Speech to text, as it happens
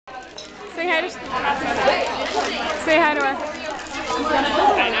Say hi to Say hi to her.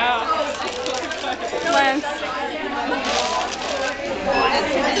 I know. Lance.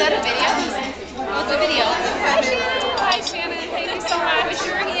 Is that a video? What's a video? Hi Shannon. Hi Shannon. Thank you so much. Wish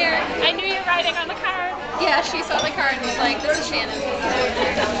you were here. I knew you were writing on the card. Yeah, she saw the card and was like, this is Shannon.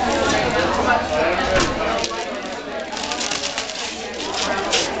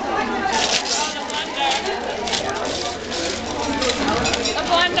 A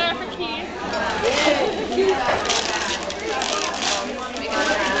blender for Keith.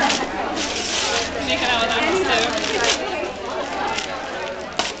 Making out with us too.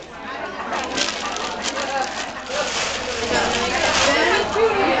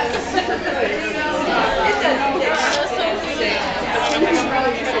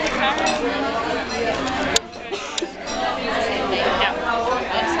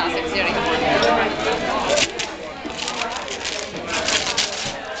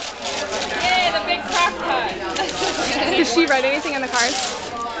 Yay, the big crock pot. Did she write anything on the card?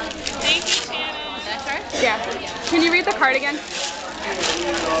 Thank you, Shannon. That card? Yeah. Can you read the card again?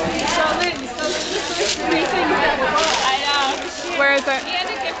 I know. Where is it? And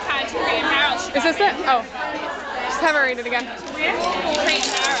a gift card to Crate and Barrel. Is this it? Oh. Just have her read it again. Crate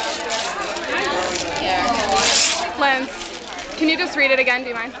and Barrel. Lance, can you just read it again? Do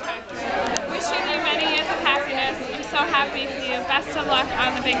you mind? Wishing you many years of happiness. I'm so happy for you. Best of luck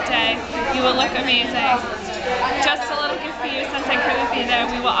on the big day. You will look amazing. Just a little gift for you since I couldn't be there.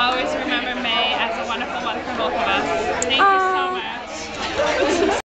 We will always remember May as a wonderful month for both of us. Thank you so much.